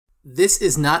This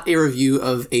is not a review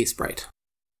of Aseprite.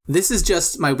 This is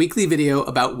just my weekly video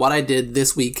about what I did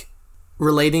this week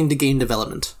relating to game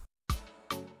development.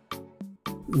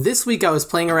 This week I was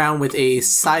playing around with a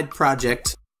side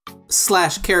project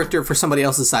 / character for somebody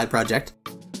else's side project.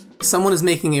 Someone is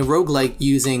making a roguelike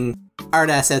using art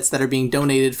assets that are being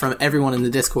donated from everyone in the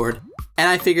Discord, and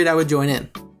I figured I would join in.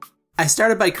 I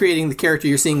started by creating the character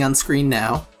you're seeing on screen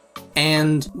now,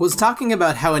 and was talking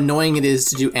about how annoying it is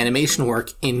to do animation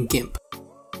work in GIMP.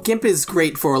 GIMP is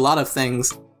great for a lot of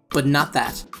things, but not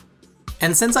that.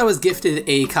 And since I was gifted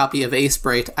a copy of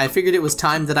Aseprite, I figured it was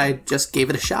time that I just gave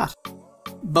it a shot.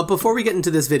 But before we get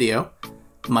into this video,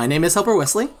 my name is Helper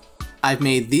Wesley, I've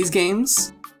made these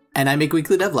games, and I make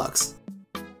weekly devlogs.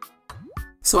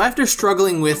 So after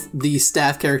struggling with the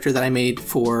staff character that I made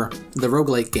for the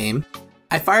roguelike game,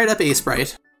 I fired up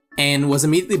Aseprite, and was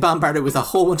immediately bombarded with a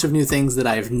whole bunch of new things that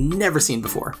I've never seen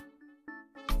before.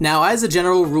 Now, as a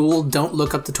general rule, don't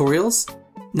look up tutorials,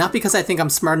 not because I think I'm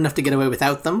smart enough to get away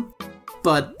without them,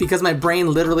 but because my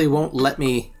brain literally won't let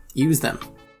me use them.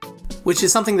 Which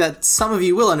is something that some of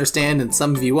you will understand and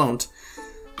some of you won't.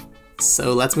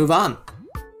 So let's move on.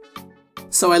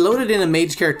 So I loaded in a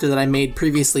mage character that I made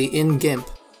previously in GIMP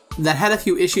that had a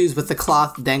few issues with the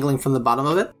cloth dangling from the bottom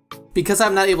of it, because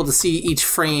I'm not able to see each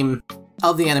frame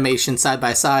of the animation side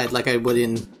by side like I would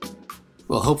in,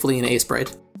 well, hopefully in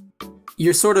Aseprite.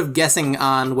 You're sort of guessing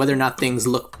on whether or not things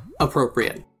look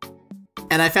appropriate.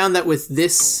 And I found that with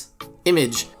this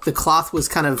image, the cloth was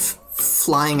kind of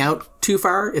flying out too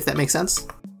far, if that makes sense.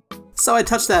 So I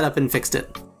touched that up and fixed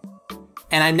it.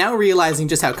 And I'm now realizing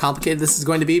just how complicated this is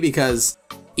going to be, because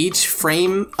each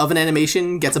frame of an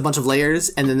animation gets a bunch of layers,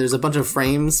 and then there's a bunch of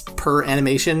frames per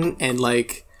animation, and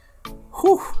like,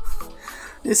 whew.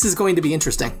 This is going to be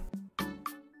interesting.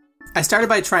 I started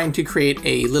by trying to create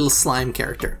a little slime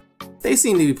character. They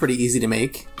seem to be pretty easy to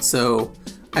make, so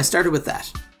I started with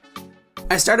that.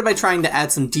 I started by trying to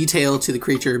add some detail to the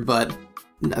creature, but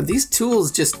these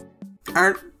tools just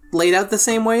aren't laid out the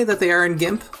same way that they are in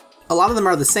GIMP. A lot of them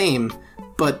are the same,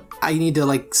 but I need to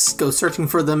like go searching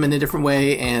for them in a different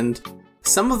way, and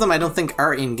some of them I don't think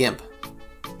are in GIMP.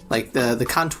 Like the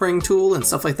contouring tool and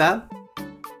stuff like that.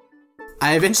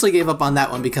 I eventually gave up on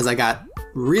that one because I got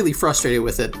really frustrated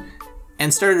with it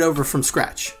and started over from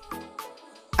scratch.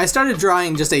 I started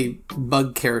drawing just a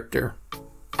bug character.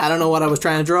 I don't know what I was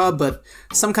trying to draw, but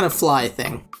some kind of fly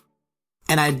thing.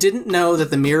 And I didn't know that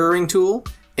the mirroring tool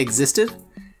existed,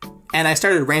 and I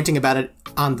started ranting about it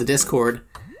on the Discord,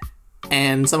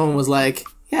 and someone was like,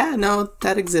 yeah, no,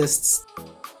 that exists.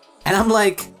 And I'm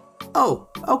like, oh,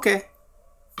 okay,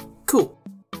 cool.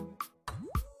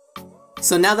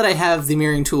 So now that I have the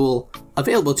mirroring tool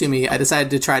available to me, I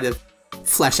decided to try to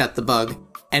flesh out the bug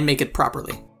and make it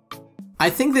properly.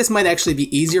 I think this might actually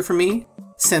be easier for me,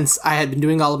 since I had been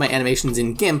doing all of my animations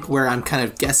in GIMP where I'm kind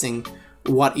of guessing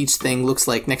what each thing looks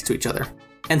like next to each other.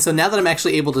 And so now that I'm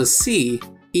actually able to see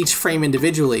each frame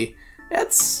individually,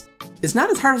 it's not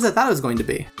as hard as I thought it was going to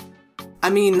be. I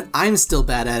mean, I'm still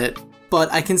bad at it,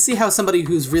 but I can see how somebody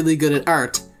who's really good at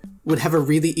art would have a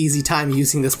really easy time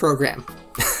using this program.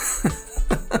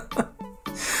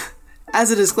 As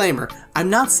a disclaimer, I'm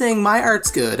not saying my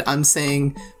art's good, I'm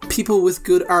saying people with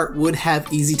good art would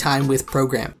have easy time with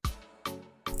program.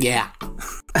 Yeah.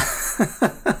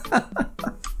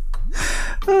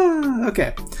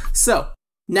 Okay, so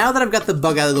now that I've got the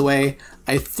bug out of the way,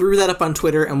 I threw that up on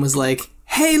Twitter and was like,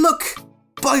 hey look,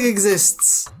 bug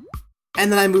exists! And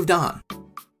then I moved on.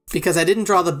 Because I didn't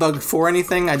draw the bug for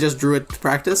anything, I just drew it to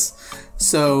practice.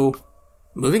 So,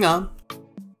 moving on.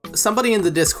 Somebody in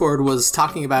the Discord was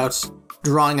talking about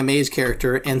drawing a mage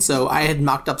character, and so I had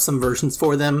mocked up some versions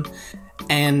for them,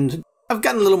 and I've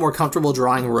gotten a little more comfortable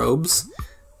drawing robes,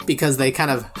 because they kind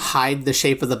of hide the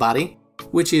shape of the body,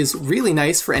 which is really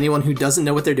nice for anyone who doesn't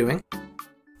know what they're doing.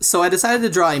 So I decided to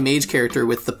draw a mage character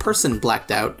with the person blacked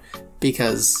out,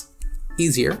 because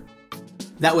easier.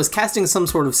 That was casting some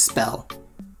sort of spell.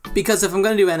 Because if I'm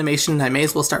going to do animation, I may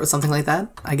as well start with something like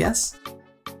that, I guess.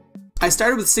 I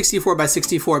started with 64 by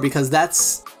 64 because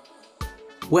that's,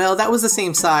 well, that was the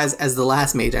same size as the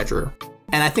last mage I drew.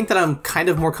 And I think that I'm kind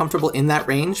of more comfortable in that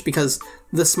range, because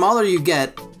the smaller you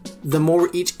get, the more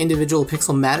each individual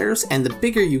pixel matters, and the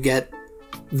bigger you get,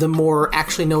 the more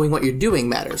actually knowing what you're doing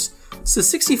matters. So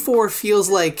 64 feels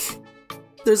like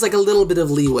there's like a little bit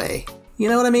of leeway. You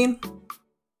know what I mean?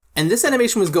 And this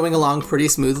animation was going along pretty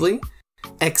smoothly,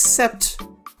 except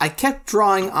I kept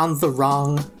drawing on the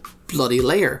wrong bloody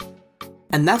layer.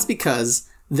 And that's because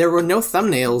there were no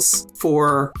thumbnails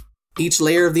for each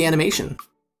layer of the animation.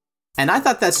 And I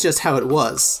thought that's just how it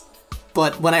was.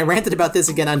 But when I ranted about this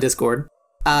again on Discord,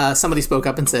 somebody spoke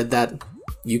up and said that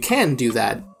you can do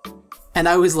that. And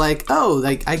I was like, oh,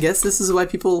 like, I guess this is why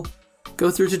people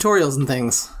go through tutorials and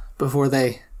things before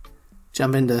they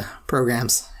jump into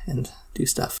programs and do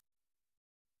stuff.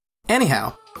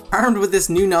 Anyhow, armed with this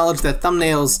new knowledge that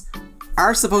thumbnails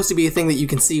are supposed to be a thing that you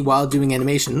can see while doing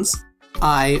animations,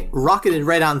 I rocketed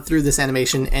right on through this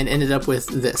animation and ended up with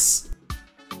this.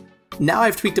 Now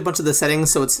I've tweaked a bunch of the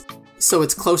settings so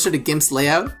it's closer to GIMP's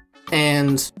layout,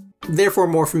 and therefore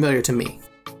more familiar to me.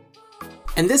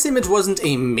 And this image wasn't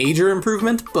a major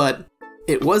improvement, but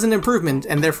it was an improvement,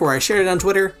 and therefore I shared it on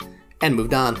Twitter and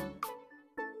moved on.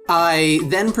 I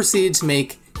then proceeded to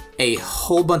make a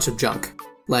whole bunch of junk.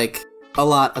 Like, a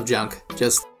lot of junk.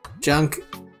 Just junk,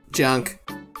 junk,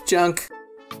 junk.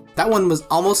 That one was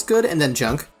almost good, and then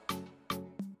junk.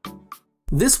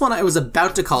 This one I was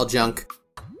about to call junk,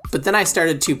 but then I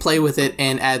started to play with it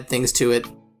and add things to it.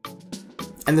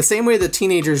 And the same way the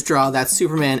teenagers draw that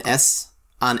Superman S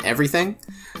on everything,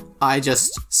 I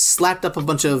just slapped up a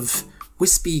bunch of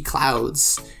wispy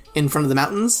clouds in front of the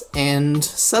mountains, and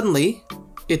suddenly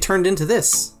it turned into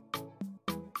this.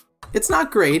 It's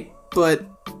not great, but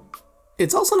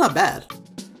it's also not bad.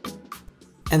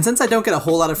 And since I don't get a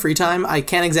whole lot of free time, I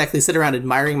can't exactly sit around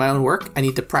admiring my own work. I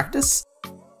need to practice.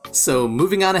 So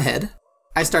moving on ahead,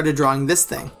 I started drawing this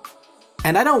thing.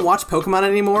 And I don't watch Pokemon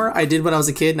anymore. I did when I was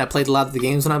a kid, and I played a lot of the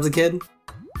games when I was a kid.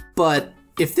 But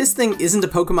if this thing isn't a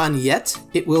Pokemon yet,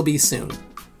 it will be soon.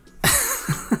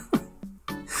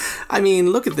 I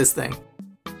mean, look at this thing.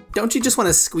 Don't you just want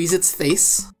to squeeze its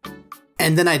face?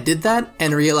 And then I did that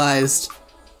and realized,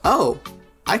 oh,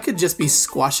 I could just be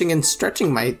squashing and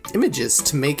stretching my images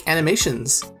to make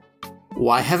animations.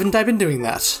 Why haven't I been doing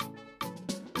that?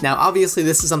 Now, obviously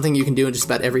this is something you can do in just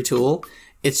about every tool.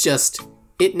 It's just,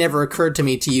 it never occurred to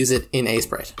me to use it in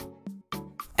Aseprite.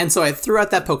 And so I threw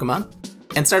out that Pokemon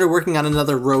and started working on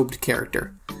another robed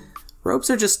character. Robes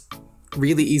are just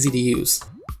really easy to use.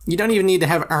 You don't even need to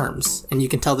have arms, and you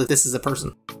can tell that this is a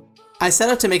person. I set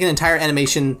out to make an entire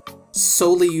animation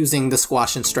solely using the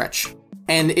squash and stretch.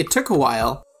 And it took a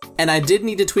while, and I did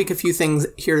need to tweak a few things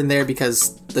here and there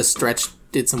because the stretch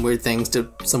did some weird things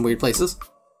to some weird places.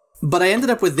 But I ended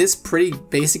up with this pretty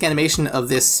basic animation of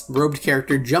this robed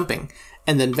character jumping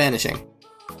and then vanishing.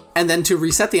 And then to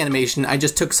reset the animation, I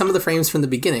just took some of the frames from the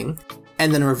beginning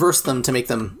and then reversed them to make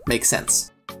them make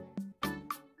sense.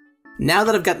 Now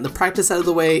that I've gotten the practice out of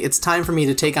the way, it's time for me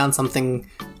to take on something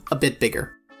a bit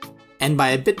bigger. And by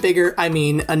a bit bigger, I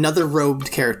mean another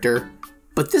robed character,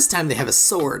 but this time they have a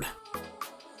sword.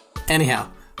 Anyhow,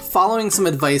 following some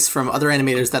advice from other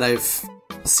animators that I've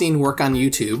seen work on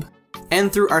YouTube,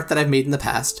 and through art that I've made in the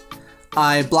past,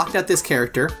 I blocked out this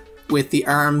character with the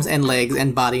arms and legs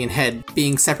and body and head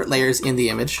being separate layers in the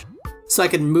image, so I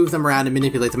can move them around and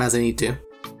manipulate them as I need to.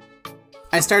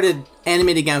 I started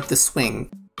animating out the swing,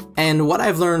 and what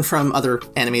I've learned from other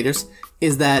animators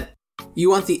is that you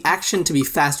want the action to be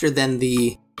faster than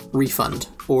the refund,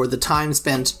 or the time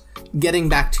spent getting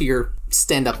back to your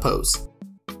stand-up pose.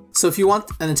 So if you want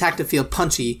an attack to feel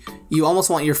punchy, you almost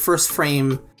want your first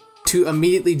frame to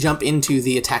immediately jump into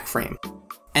the attack frame.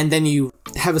 And then you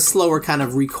have a slower kind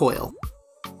of recoil.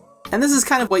 And this is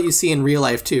kind of what you see in real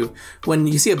life too. When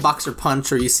you see a boxer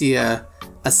punch or you see a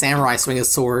samurai swing a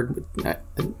sword.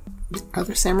 Are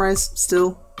there samurais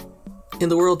still in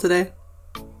the world today?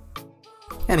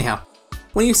 Anyhow,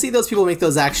 when you see those people make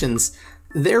those actions,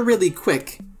 they're really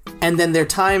quick, and then their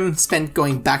time spent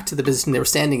going back to the position they were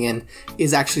standing in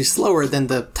is actually slower than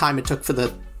the time it took for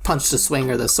the punch to swing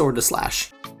or the sword to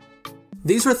slash.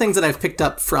 These were things that I've picked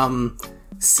up from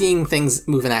seeing things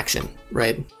move in action,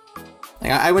 right?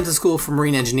 Like, I went to school for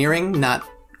marine engineering, not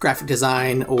graphic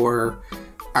design or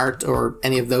art or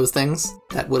any of those things.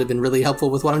 That would have been really helpful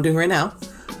with what I'm doing right now.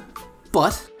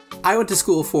 But I went to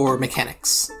school for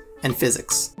mechanics and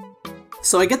physics.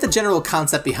 So I get the general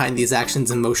concept behind these actions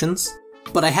and motions,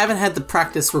 but I haven't had the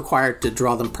practice required to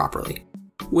draw them properly.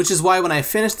 Which is why when I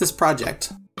finished this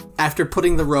project, after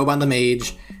putting the robe on the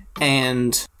mage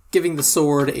and giving the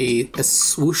sword a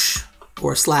swoosh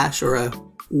or a slash or a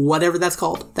whatever that's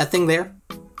called, that thing there,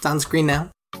 it's on screen now.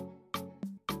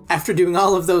 After doing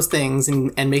all of those things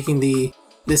and making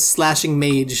this slashing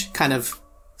mage kind of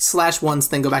slash once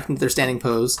then go back into their standing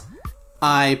pose,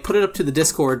 I put it up to the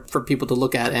Discord for people to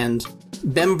look at, and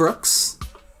Bem Brooks,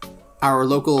 our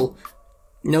local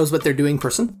knows what they're doing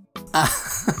person,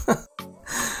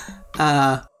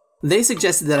 they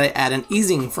suggested that I add an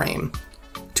easing frame,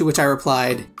 to which I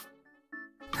replied,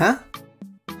 huh?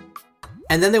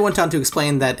 And then they went on to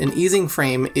explain that an easing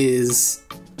frame is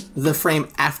the frame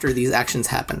after these actions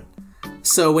happen.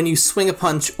 So when you swing a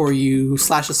punch or you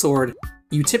slash a sword,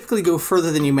 you typically go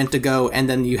further than you meant to go, and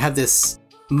then you have this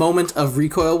moment of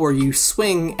recoil where you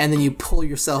swing and then you pull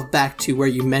yourself back to where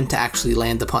you meant to actually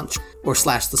land the punch or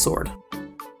slash the sword.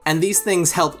 And these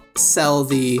things help sell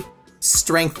the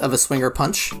strength of a swinger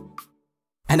punch.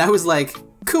 And I was like,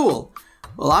 cool,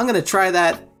 well, I'm gonna try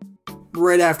that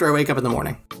right after I wake up in the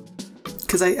morning.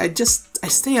 Because I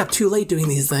stay up too late doing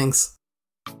these things.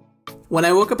 When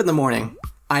I woke up in the morning,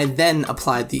 I then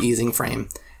applied the easing frame,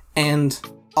 and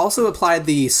also applied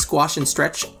the squash and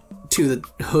stretch to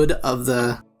the hood of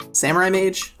the samurai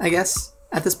mage, I guess,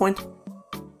 at this point.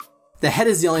 The head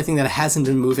is the only thing that hasn't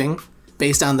been moving,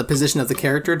 based on the position of the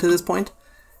character to this point,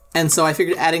 and so I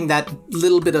figured adding that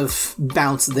little bit of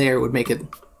bounce there would make it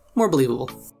more believable.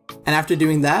 And after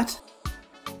doing that,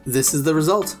 this is the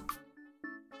result.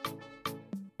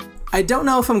 I don't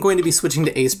know if I'm going to be switching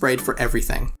to Aseprite for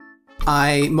everything.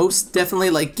 I most definitely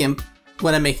like GIMP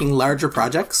when I'm making larger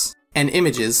projects and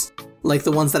images, like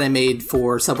the ones that I made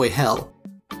for Subway Hell.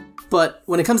 But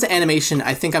when it comes to animation,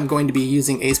 I think I'm going to be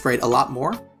using Aseprite a lot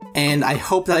more, and I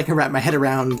hope that I can wrap my head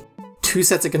around 2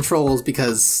 sets of controls,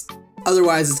 because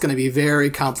otherwise it's going to be very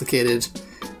complicated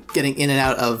getting in and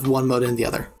out of one mode and the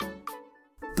other.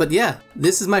 But yeah,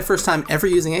 this is my first time ever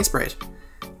using Aseprite,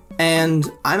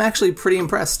 and I'm actually pretty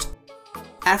impressed.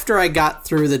 After I got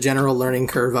through the general learning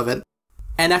curve of it,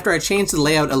 and after I changed the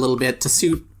layout a little bit to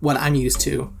suit what I'm used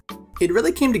to, it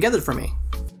really came together for me.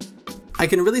 I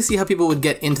can really see how people would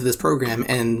get into this program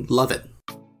and love it.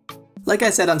 Like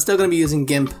I said, I'm still going to be using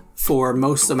GIMP for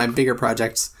most of my bigger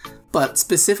projects, but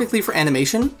specifically for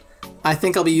animation, I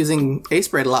think I'll be using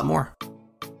Aseprite a lot more.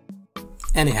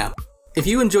 Anyhow, if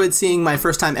you enjoyed seeing my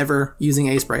first time ever using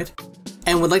Aseprite,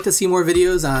 and would like to see more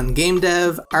videos on game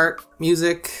dev, art,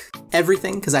 music,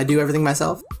 everything, because I do everything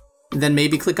myself, then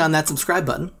maybe click on that subscribe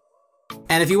button.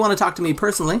 And if you want to talk to me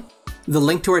personally, the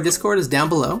link to our Discord is down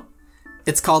below.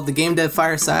 It's called the Game Dev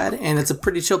Fireside, and it's a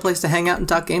pretty chill place to hang out and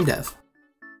talk game dev.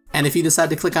 And if you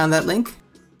decide to click on that link,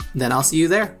 then I'll see you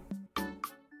there.